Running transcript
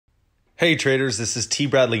Hey traders, this is T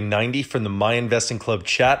Bradley 90 from the My Investing Club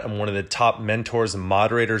chat. I'm one of the top mentors and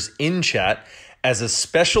moderators in chat. As a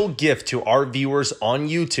special gift to our viewers on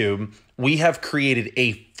YouTube, we have created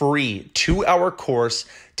a free 2-hour course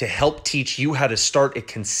to help teach you how to start a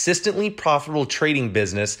consistently profitable trading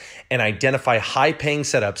business and identify high-paying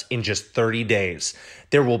setups in just 30 days.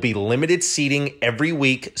 There will be limited seating every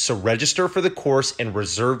week, so register for the course and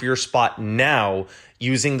reserve your spot now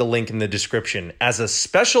using the link in the description. As a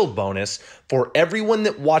special bonus, for everyone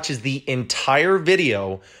that watches the entire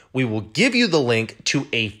video, we will give you the link to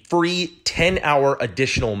a free 10-hour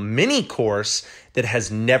additional mini course that has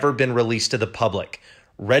never been released to the public.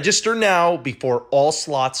 Register now before all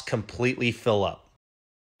slots completely fill up.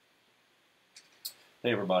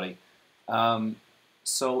 Hey everybody.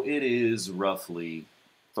 So it is roughly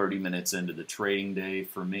 30 minutes into the trading day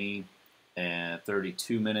for me, and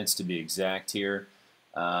 32 minutes to be exact here.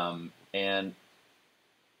 And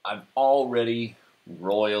I've already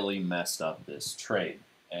royally messed up this trade.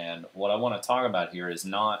 And what I want to talk about here is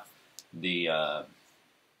not the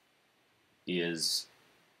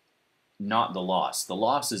loss. The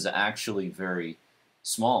loss is actually very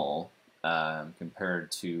small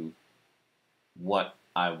compared to what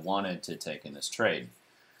I wanted to take in this trade.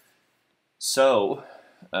 So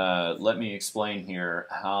let me explain here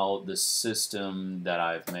how the system that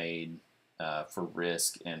I've made for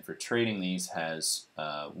risk and for trading these has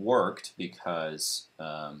worked, because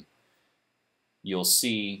you'll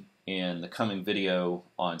see in the coming video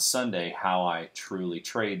on Sunday how I truly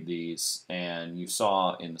trade these, and you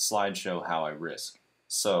saw in the slideshow how I risk.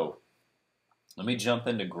 So let me jump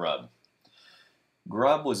into GRUB.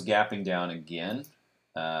 GRUB was gapping down again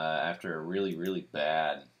after a really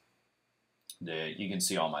bad day. You can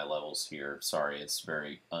see all my levels here. Sorry, it's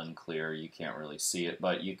very unclear. You can't really see it,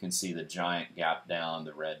 but you can see the giant gap down,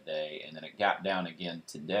 the red day, and then it gapped down again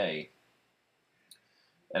today.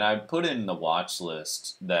 And I put in the watch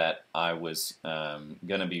list that I was going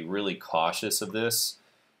to be really cautious of this,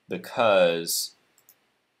 because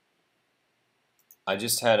I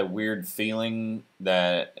just had a weird feeling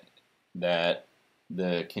that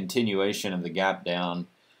the continuation of the gap down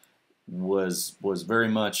was very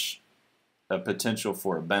much a potential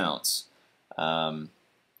for a bounce. And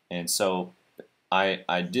so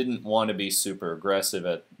I didn't want to be super aggressive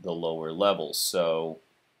at the lower levels. So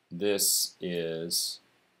this is,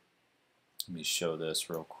 let me show this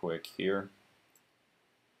real quick here.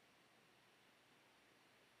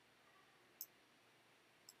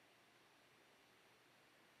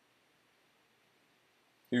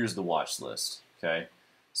 Here's the watch list, okay?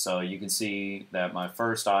 So you can see that my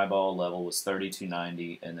first eyeball level was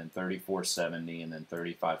 32.90, and then 34.70, and then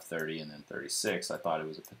 35.30, and then 36. I thought it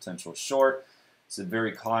was a potential short. So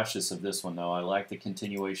very cautious of this one, though. I like the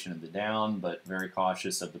continuation of the down, but very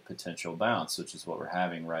cautious of the potential bounce, which is what we're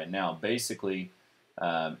having right now. Basically,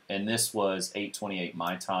 and this was 8:28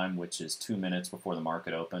 my time, which is 2 minutes before the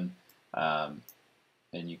market opened. And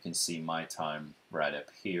you can see my time right up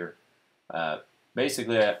here.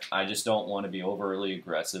 Basically, I just don't want to be overly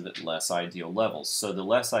aggressive at less ideal levels. So the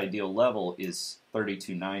less ideal level is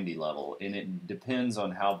 32.90 level, and it depends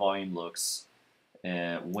on how volume looks,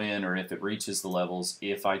 when or if it reaches the levels,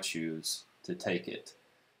 if I choose to take it.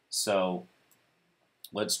 So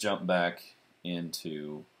let's jump back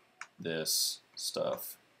into this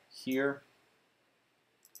stuff here,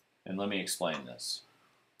 and let me explain this.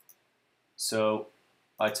 So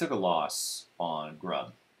I took a loss on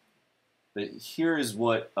GRUB. But here is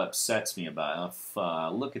what upsets me about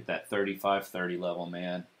it. Look at that 35.30 level,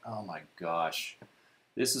 man. Oh my gosh.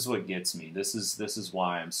 This is what gets me. This is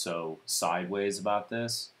why I'm so sideways about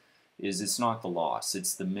this. Is it's not the loss,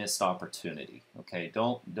 it's the missed opportunity. Okay,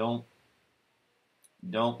 don't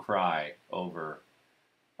cry over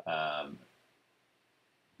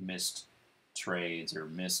missed trades or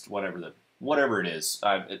missed whatever it is.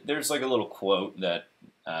 There's like a little quote that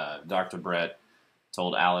Dr. Brett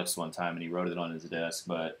told Alex one time, and he wrote it on his desk,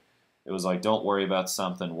 but it was like, don't worry about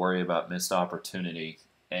something, worry about missed opportunity.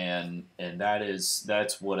 And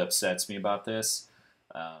that's what upsets me about this,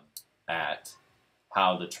 at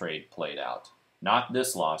how the trade played out. Not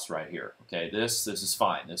this loss right here, okay? This is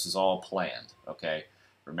fine. This is all planned, okay?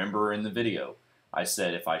 Remember in the video, I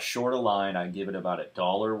said if I short a line, I give it about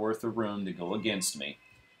 $1 worth of room to go against me.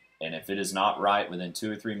 And if it is not right within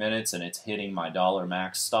 2 or 3 minutes and it's hitting my dollar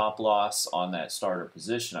max stop loss on that starter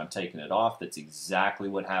position, I'm taking it off. That's exactly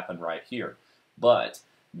what happened right here. But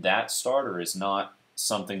that starter is not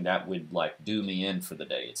something that would like do me in for the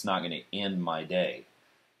day. It's not going to end my day.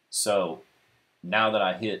 So now that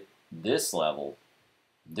I hit this level,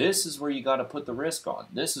 This is where you got to put the risk on.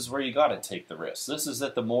 This is where you got to take the risk. This is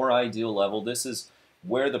at the more ideal level. This is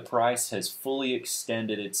where the price has fully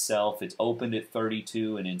extended itself. It's opened at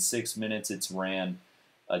 32, and in 6 minutes it's ran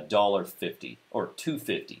 $1.50 or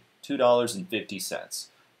 $2.50, $2.50,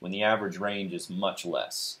 when the average range is much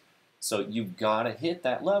less. So you've got to hit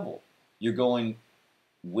that level. You're going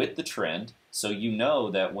with the trend, so you know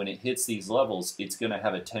that when it hits these levels, it's going to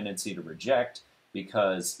have a tendency to reject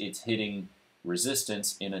because it's hitting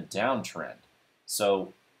resistance in a downtrend.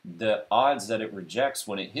 So the odds that it rejects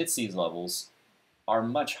when it hits these levels are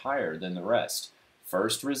much higher than the rest.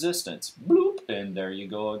 First resistance, bloop, and there you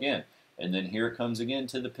go again. And then here it comes again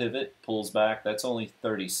to the pivot, pulls back. That's only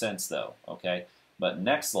 30 cents though, okay? But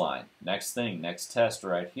next line, next thing, next test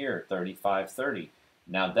right here, 35.30.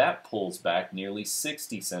 Now that pulls back nearly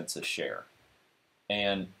 60 cents a share.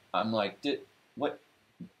 And I'm like, what?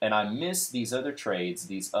 And I miss these other trades,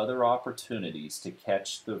 these other opportunities to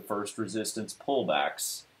catch the first resistance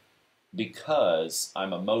pullbacks because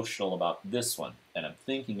I'm emotional about this one. And I'm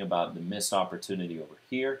thinking about the missed opportunity over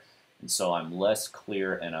here. And so I'm less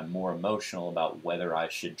clear and I'm more emotional about whether I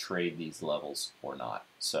should trade these levels or not.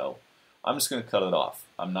 So I'm just going to cut it off.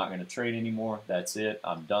 I'm not going to trade anymore. That's it.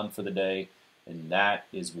 I'm done for the day. And that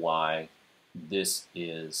is why this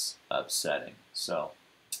is upsetting. So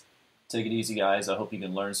take it easy, guys. I hope you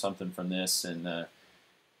can learn something from this. And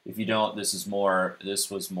if you don't, this was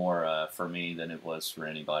more for me than it was for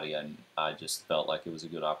anybody. And I just felt like it was a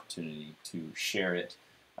good opportunity to share it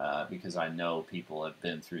because I know people have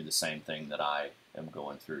been through the same thing that I am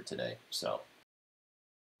going through today. So.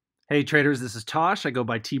 Hey traders, this is Tosh. I go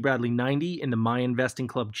by TBradley90 in the My Investing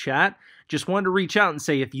Club chat. Just wanted to reach out and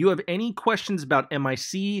say if you have any questions about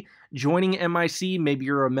MIC, joining MIC, maybe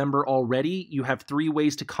you're a member already, you have 3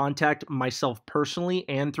 ways to contact myself personally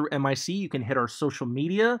and through MIC. You can hit our social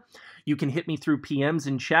media, you can hit me through PMs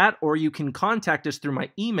in chat, or you can contact us through my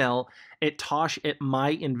email at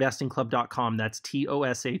tosh@myinvestingclub.com. That's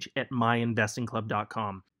TOSH at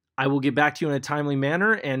myinvestingclub.com. I will get back to you in a timely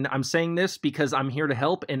manner, and I'm saying this because I'm here to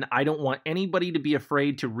help, and I don't want anybody to be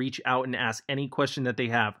afraid to reach out and ask any question that they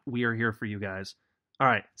have. We are here for you guys. All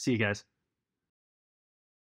right, see you guys.